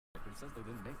says they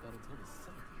didn't make that until the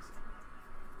 70s.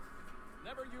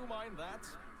 Never you mind that.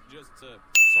 Just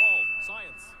solve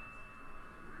science.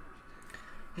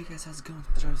 Hey guys, how's it going?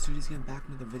 MrRwstudios getting back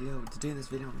into the video. Today in this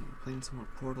video I'm playing some more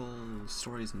Portal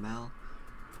Stories Mel.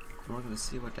 And we're gonna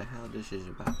see what the hell this is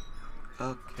about.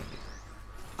 Okay.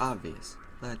 Obvious.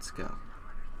 Let's go.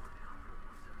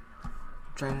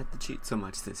 Try not to cheat so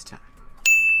much this time.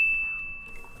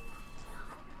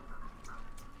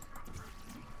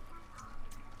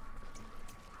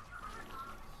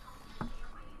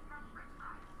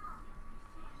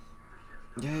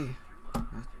 Yay.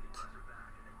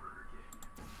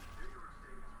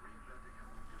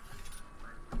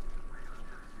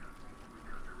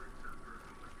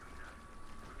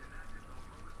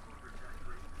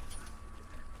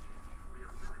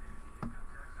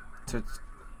 So it's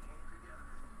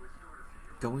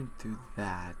going through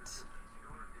that.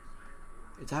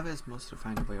 It's obvious most to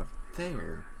find a way over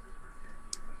there.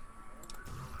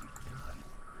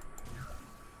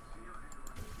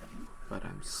 But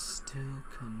I'm still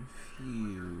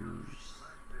confused.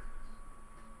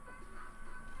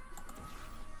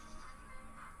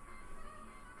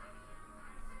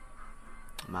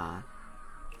 Come on.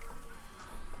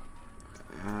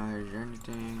 Is there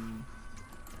anything?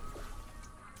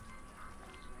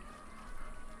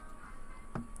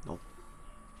 Nope.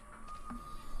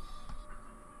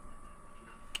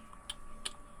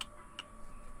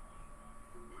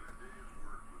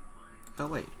 Oh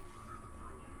wait.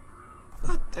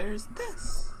 But there's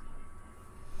this.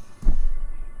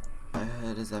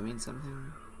 Does that mean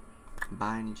something?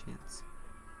 By any chance?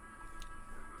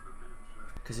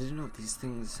 Because I didn't know if these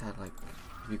things had like,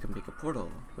 if you can make a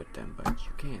portal with them, but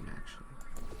you can actually.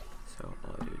 So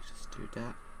all I do is just do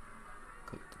that,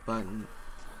 click the button,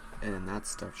 and then that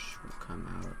stuff should come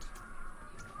out.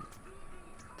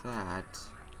 That.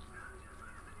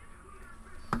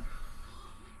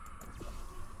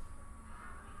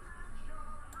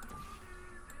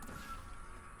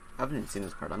 I haven't even seen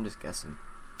this part, I'm just guessing.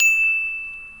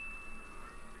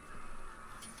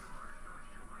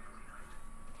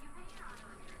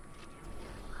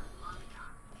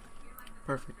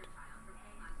 Perfect.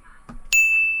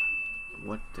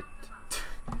 What did...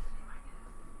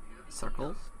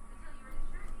 Circles?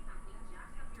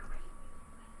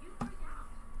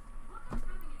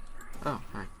 Oh,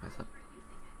 hi, what's up?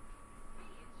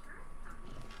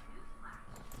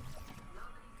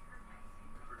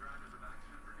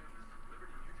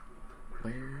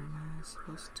 Where am I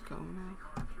supposed to go now?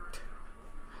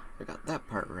 I got that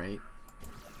part right.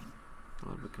 I'm a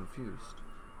little bit confused.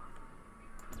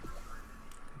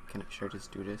 Can I sure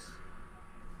just do this?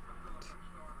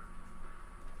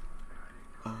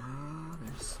 Oh,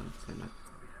 there's something up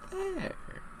there.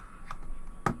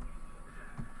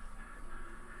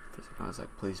 For a second I was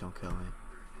like, please don't kill me.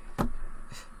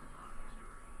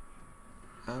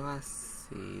 Oh, I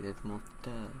see. There's more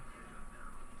stuff.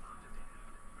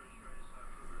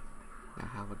 Now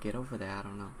how I get over there, I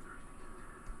don't know.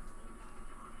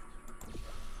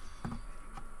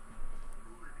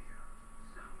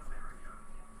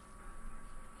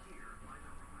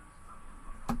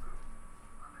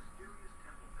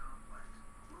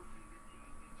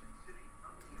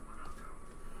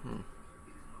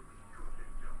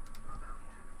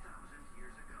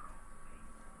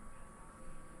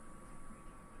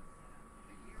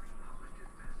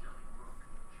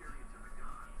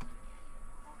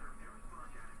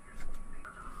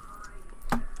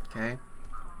 Okay.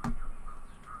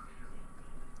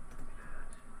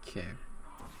 Okay.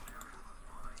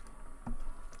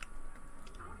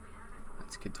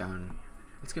 Let's get down.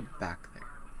 Let's get back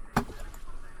there.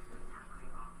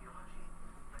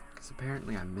 Because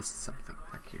apparently I missed something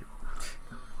back here.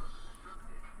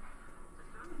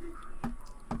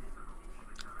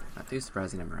 Not too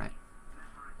surprising, I'm right.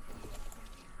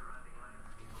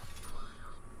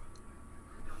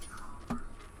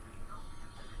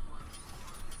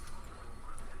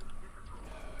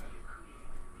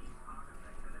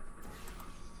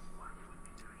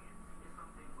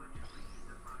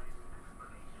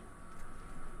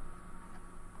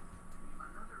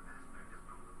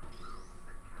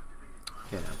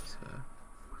 Yeah, that was a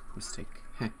mistake.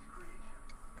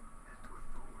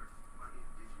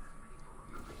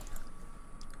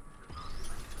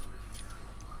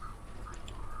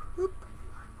 Whoop.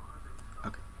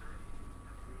 Okay.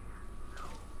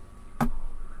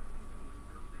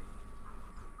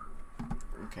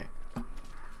 Okay.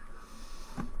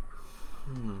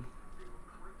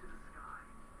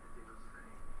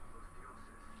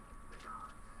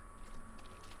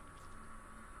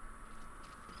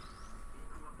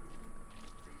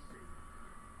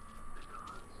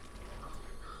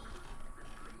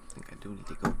 do need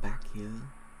to go back here.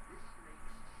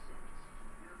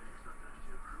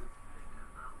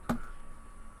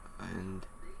 And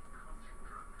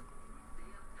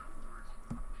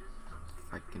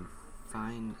if I can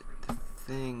find the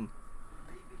thing.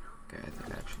 Okay, I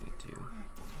think I actually need to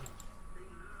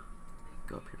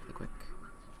go up here really quick.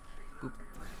 Boop.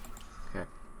 Okay.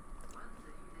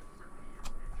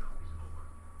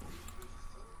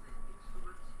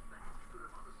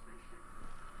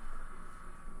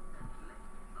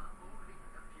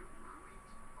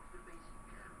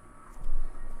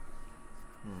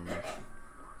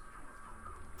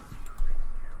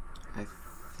 I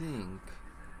think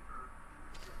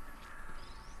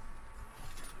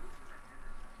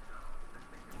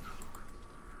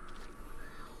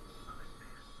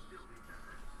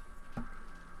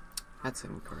that's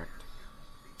incorrect.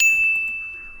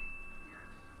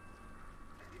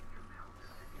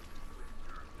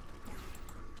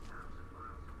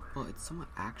 Well, it's somewhat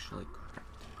actually correct.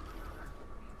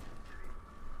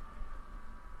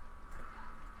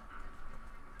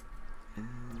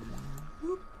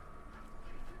 Whoop.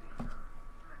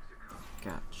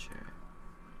 Gotcha.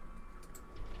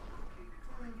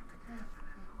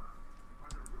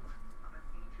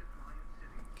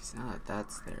 Because now that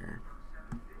that's there,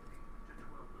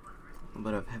 a little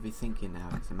bit of heavy thinking now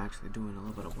because I'm actually doing a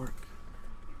little bit of work.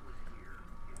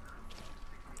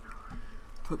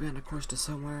 Put me on a course to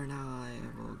somewhere, now I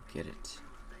will get it.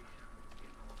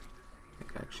 I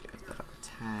think I actually have that up a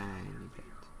tiny bit.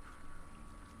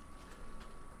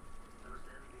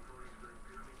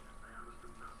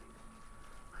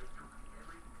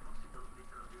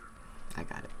 I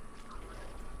got it.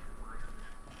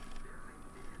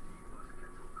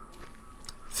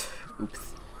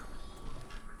 Oops.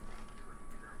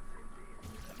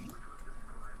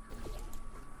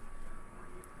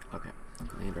 Okay,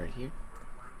 land right here.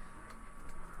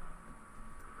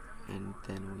 And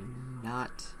then we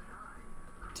not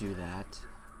do that.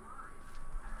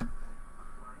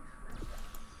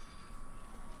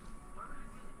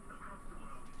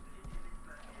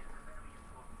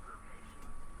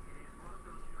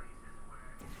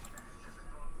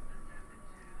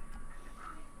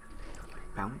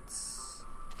 Bounce.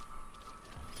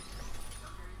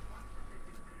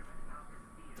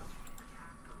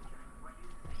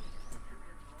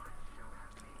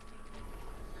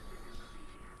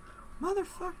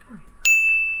 Motherfucker.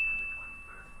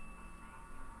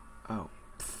 Oh.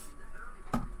 Pfft.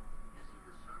 I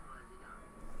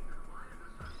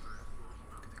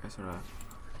think I sort of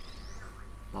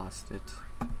lost it.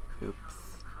 Oops.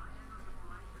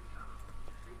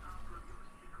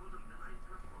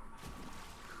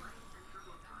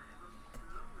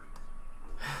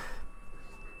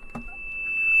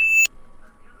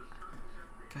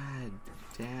 God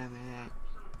damn it.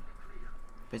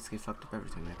 Basically fucked up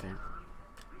everything right there.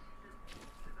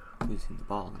 Losing the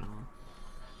ball and all.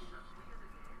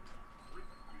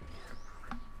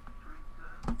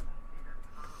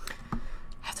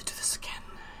 Have to do this again.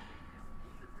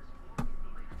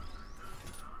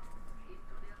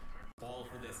 Fall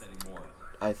for this anymore.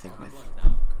 I think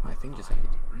my thing just I'm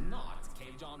ended. not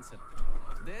Cave Johnson.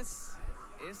 This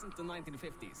isn't the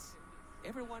 1950s.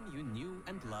 Everyone you knew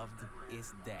and loved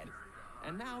is dead.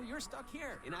 And now you're stuck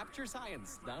here in Aperture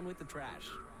Science, down with the trash.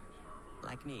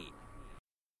 Like me.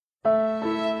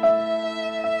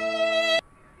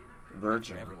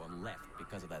 Virgin. Everyone left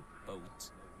because of that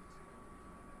boat.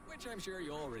 Which I'm sure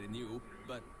you already knew,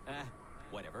 but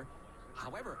whatever.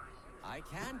 However, I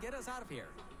can get us out of here.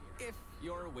 If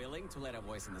you're willing to let a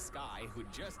voice in the sky who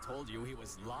just told you he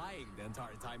was lying the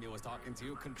entire time he was talking to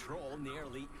you control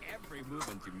nearly every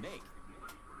movement you make.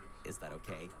 Is that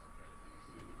okay?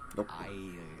 Nope.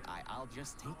 I'll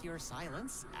just take your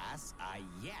silence as a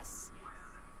yes.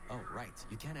 Oh, right.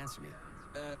 You can't answer me.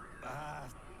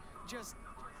 Just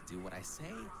do what I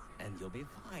say and you'll be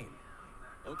fine.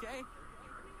 Okay?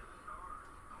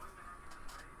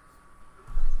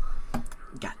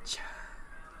 Gotcha.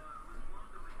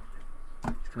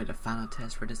 It's gonna be the final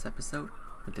test for this episode.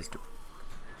 What this do?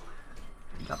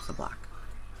 Drops a block.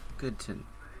 Good to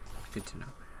know.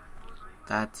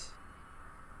 That.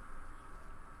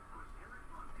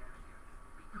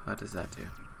 What does that do?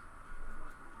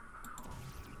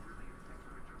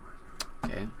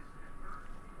 Okay.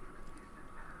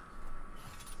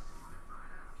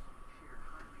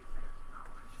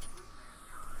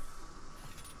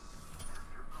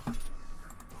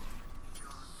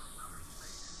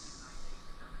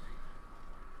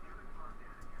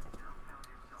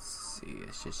 Let's see,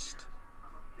 it's just.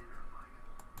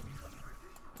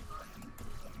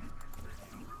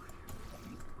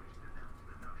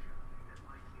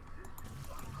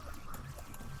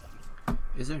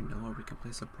 Is there nowhere we can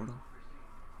place a portal?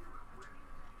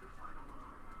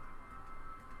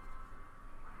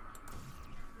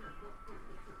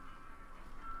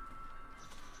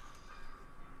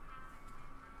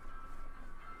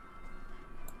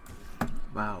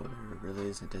 Wow, there really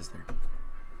isn't, is there?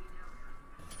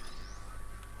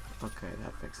 Okay,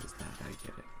 that fixes that, I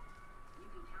get it.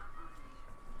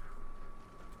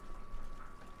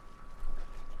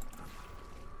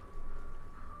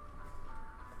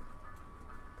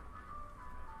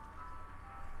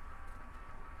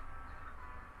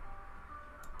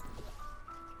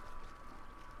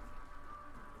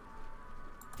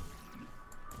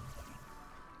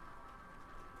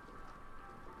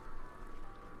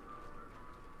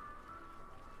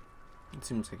 It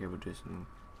seems like it would do something.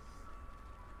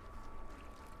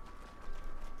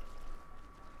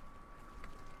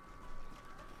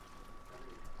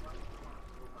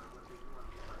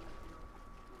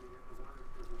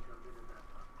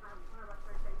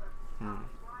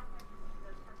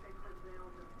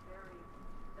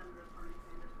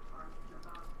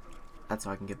 That's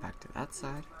how I can get back to that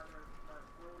side.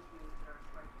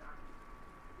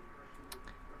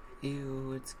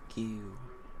 Ew, it's cute.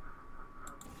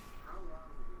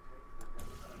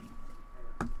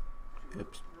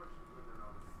 Oops.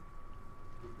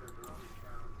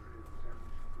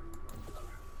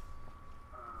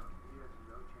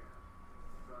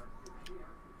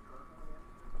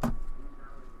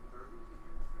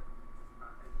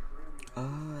 Oh,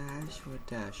 Ash with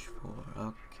dash 4,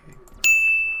 okay.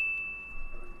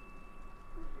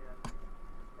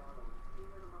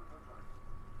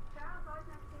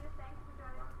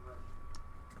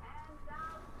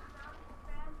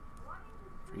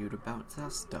 For you to bounce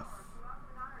that stuff.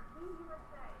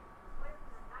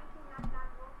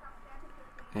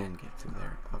 And get through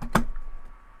there, okay.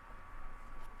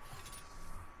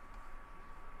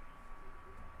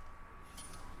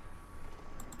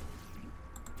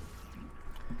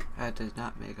 That did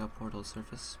not make a portal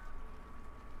surface.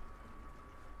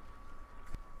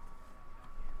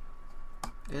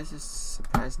 This is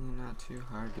surprisingly not too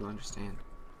hard to understand.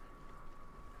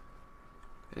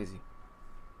 Crazy.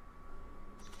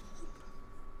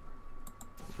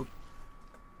 Oop.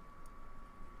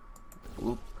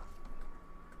 Oop.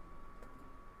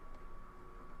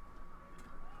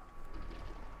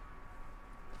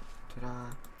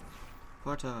 Ta-da!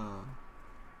 Portal!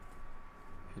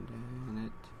 And then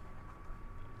it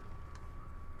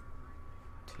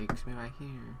takes me right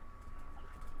here.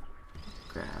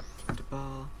 Grab the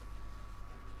ball.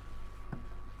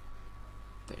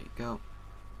 There you go.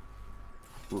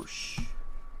 Whoosh.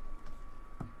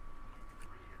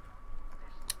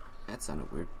 That sounded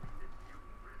weird.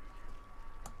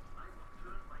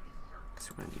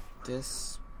 So we're gonna do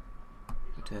this.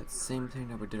 We do that same thing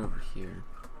that we did over here.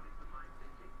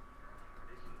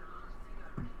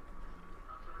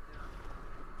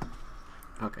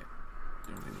 Okay.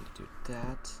 Then we're gonna need to do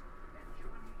that.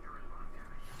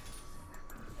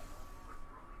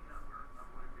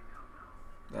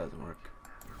 That doesn't work.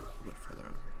 A little bit further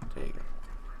over. There you go.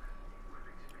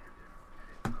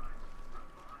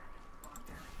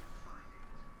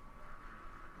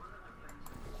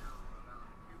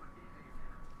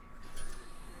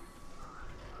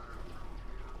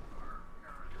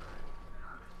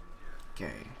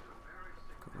 Okay.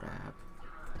 Grab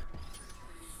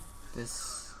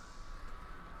this.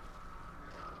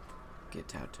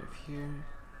 Get out of here.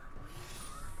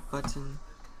 Button.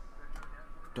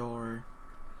 Door.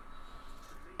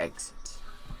 Exit.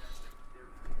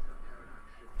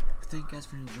 Thank you guys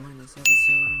for enjoying this episode.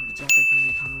 Remember to drop a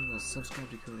like, comment, or subscribe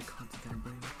to get the content that I'm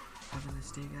bringing. Have a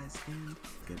nice day, guys, and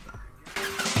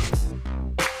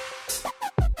goodbye.